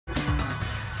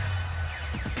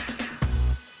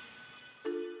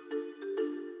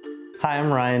Hi,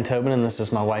 I'm Ryan Tobin, and this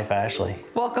is my wife, Ashley.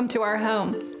 Welcome to our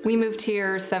home. We moved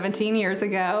here 17 years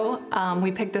ago.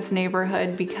 We picked this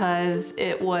neighborhood because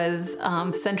it was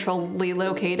centrally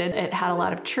located. It had a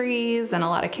lot of trees and a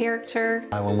lot of character.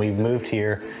 When we moved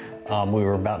here, we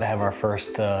were about to have our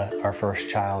first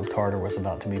child. Carter was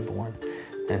about to be born.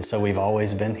 And so we've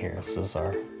always been here. This is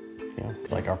our,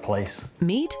 like our place.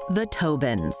 Meet the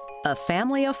Tobins, a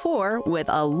family of 4 with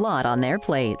a lot on their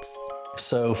plates.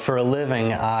 So for a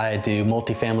living, I do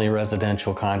multifamily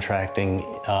residential contracting,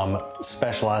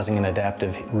 specializing in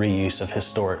adaptive reuse of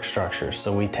historic structures.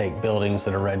 So we take buildings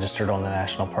that are registered on the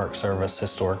National Park Service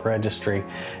Historic Registry,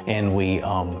 and we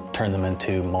turn them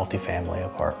into multifamily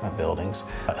apartment buildings.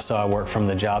 So I work from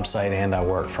the job site and I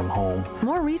work from home.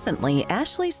 More recently,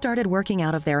 Ashley started working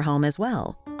out of their home as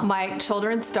well. My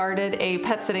children started a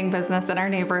pet sitting business in our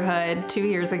neighborhood 2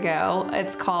 years ago.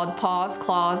 It's called Paws,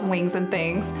 Claws, Wings, and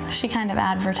Things. She kind of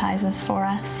advertises for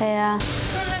us. Yeah.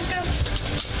 Let's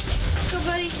go,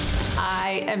 buddy.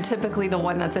 I am typically the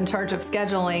one that's in charge of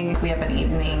scheduling. We have an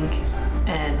evening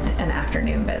and an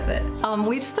afternoon visit.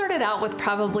 We started out with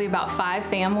probably about 5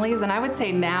 families, and I would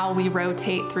say now we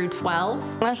rotate through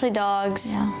 12. Mostly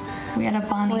dogs. Yeah. We had a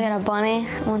bunny. We had a bunny.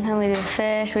 One time we did a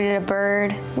fish, we did a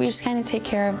bird. We just kind of take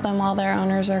care of them while their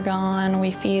owners are gone.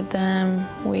 We feed them,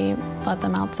 we let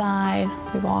them outside,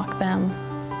 we walk them,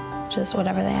 just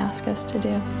whatever they ask us to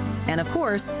do. And of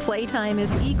course, playtime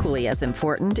is equally as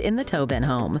important in the Tobin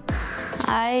home.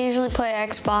 I usually play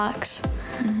Xbox,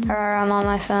 or I'm on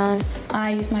my phone.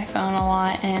 I use my phone a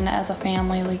lot, and as a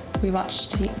family, we watch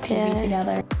TV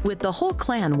together. With the whole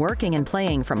clan working and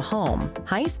playing from home,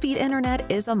 high-speed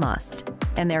internet is a must,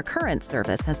 and their current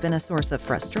service has been a source of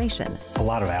frustration. A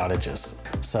lot of outages,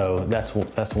 so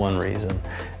that's one reason.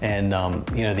 And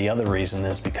the other reason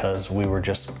is because we were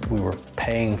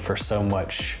paying for so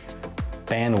much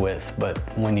bandwidth, but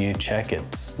when you check,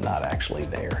 it's not actually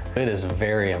there. It is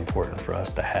very important for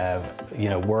us to have,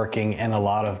 working and a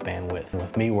lot of bandwidth.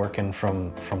 With me working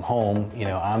from home,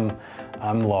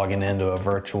 I'm logging into a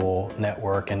virtual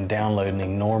network and downloading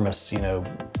enormous,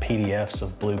 PDFs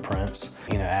of blueprints.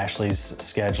 Ashley's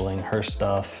scheduling her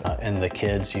stuff, and the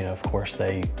kids, of course,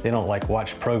 they don't like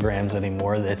watch programs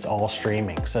anymore. It's all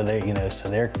streaming. So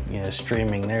they're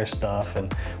streaming their stuff,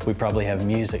 and we probably have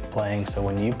music playing. So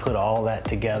when you put all that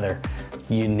together,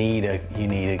 you need a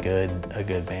good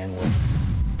bandwidth.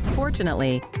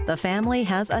 Fortunately, the family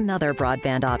has another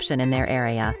broadband option in their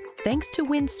area, thanks to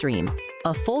Windstream,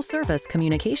 a full-service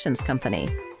communications company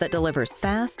that delivers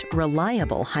fast,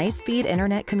 reliable, high-speed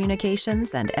internet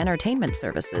communications and entertainment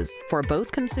services for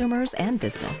both consumers and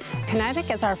business. Kinetic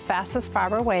is our fastest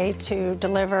fiber way to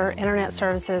deliver internet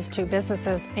services to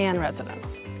businesses and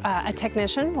residents. A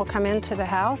technician will come into the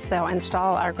house, they'll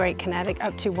install our great Kinetic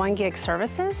up to 1 gig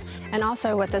services, and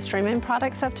also with the streaming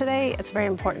products of today, it's very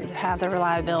important to have the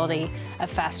reliability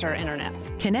of faster internet.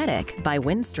 Kinetic by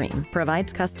Windstream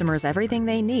provides customers everything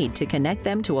they need to connect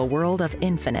them to a world of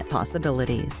infinite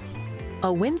possibilities. A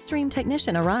Windstream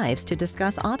technician arrives to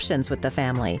discuss options with the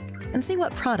family and see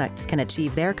what products can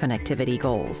achieve their connectivity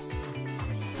goals.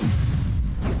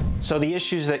 So the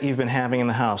issues that you've been having in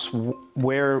the house,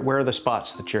 where are the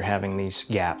spots that you're having these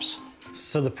gaps?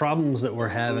 So the problems that we're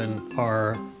having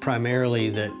are primarily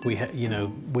that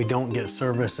we don't get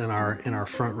service in our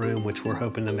front room, which we're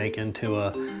hoping to make into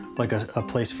a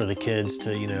place for the kids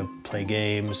to play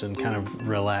games and kind of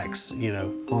relax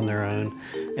on their own.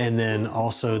 And then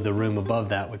also the room above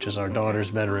that, which is our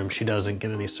daughter's bedroom, she doesn't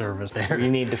get any service there.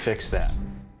 You need to fix that.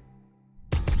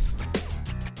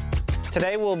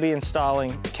 Today we'll be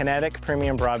installing Kinetic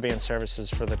Premium Broadband Services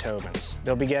for the Tobins.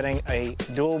 They'll be getting a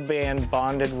dual band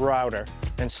bonded router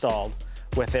installed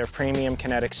with their premium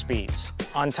Kinetic speeds.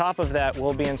 On top of that,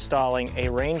 we'll be installing a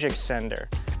range extender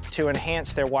to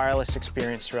enhance their wireless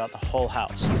experience throughout the whole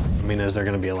house. I mean, is there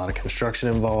going to be a lot of construction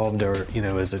involved, or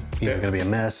is it going to be a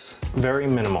mess? Very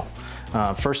minimal.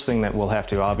 First thing that we'll have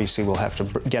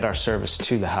to get our service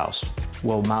to the house.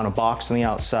 We'll mount a box on the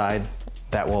outside.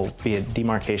 That will be a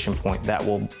demarcation point that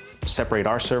will separate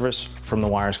our service from the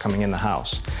wires coming in the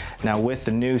house. Now with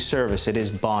the new service, it is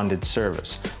bonded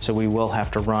service. So we will have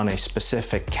to run a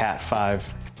specific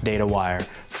Cat5 data wire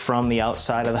from the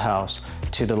outside of the house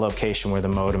to the location where the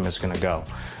modem is going to go.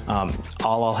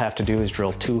 All I'll have to do is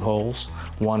drill 2 holes.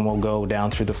 One will go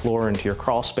down through the floor into your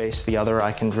crawl space. The other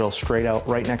I can drill straight out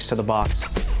right next to the box.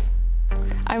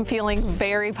 I'm feeling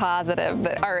very positive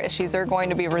that our issues are going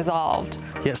to be resolved.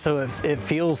 Yeah, so it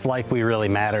feels like we really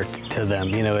matter to them.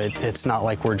 You know, it's not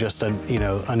like we're just a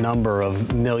number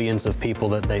of millions of people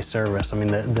that they service. I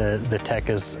mean, the tech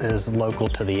is local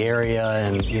to the area,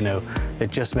 and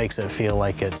it just makes it feel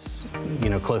like it's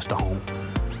close to home.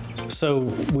 So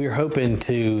we're hoping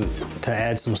to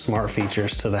add some smart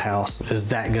features to the house. Is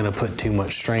that going to put too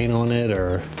much strain on it,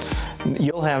 or?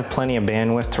 You'll have plenty of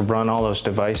bandwidth to run all those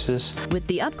devices. With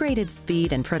the upgraded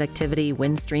speed and productivity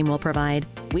Windstream will provide,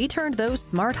 we turned those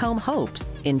smart home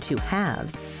hopes into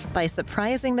haves by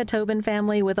surprising the Tobin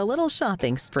family with a little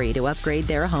shopping spree to upgrade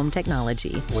their home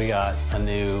technology. We got a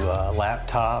new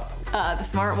laptop. The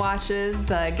smartwatches,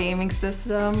 the gaming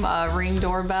system, a Ring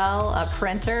doorbell, a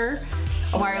printer,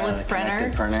 a wireless printer.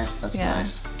 Connected printer, that's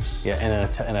nice. Yeah,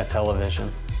 and a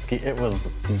television. It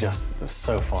was just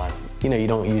so fun. You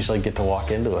don't usually get to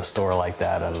walk into a store like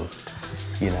that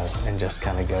and just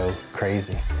kind of go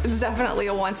crazy. It's definitely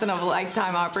a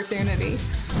once-in-a-lifetime opportunity.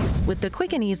 With the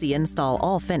quick and easy install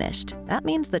all finished, that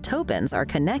means the Tobins are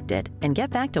connected and get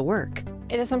back to work.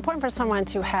 It is important for someone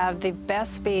to have the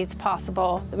best speeds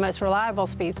possible, the most reliable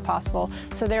speeds possible,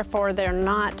 so therefore they're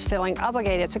not feeling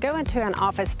obligated to go into an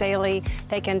office daily.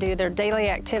 They can do their daily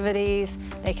activities,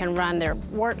 they can run their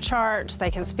work charts, they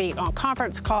can speak on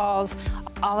conference calls.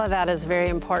 All of that is very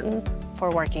important for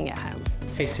working at home.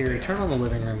 Hey Siri, turn on the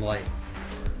living room light.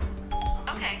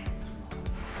 Okay.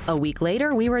 A week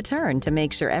later, we return to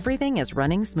make sure everything is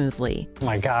running smoothly. Oh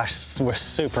my gosh, we're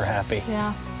super happy.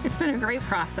 Yeah, it's been a great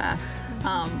process.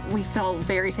 We felt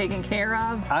very taken care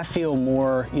of. I feel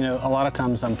more, a lot of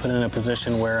times I'm put in a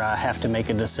position where I have to make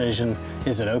a decision.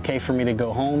 Is it okay for me to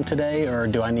go home today, or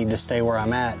do I need to stay where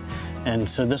I'm at? And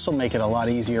so this will make it a lot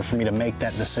easier for me to make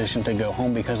that decision to go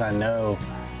home, because I know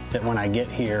that when I get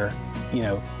here,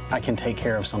 I can take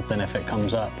care of something if it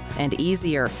comes up. And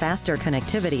easier, faster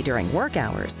connectivity during work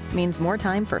hours means more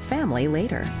time for family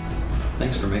later.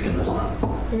 Thanks for making this on.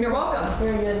 You're welcome.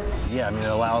 Very good. Yeah, it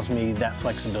allows me that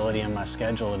flexibility in my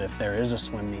schedule, that if there is a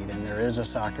swim meet and there is a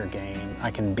soccer game, I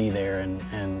can be there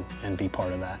and be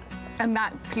part of that. And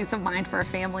that peace of mind for a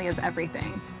family is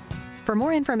everything. For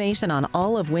more information on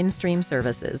all of Windstream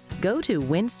services, go to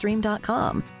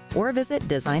windstream.com or visit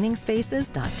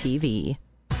designingspaces.tv.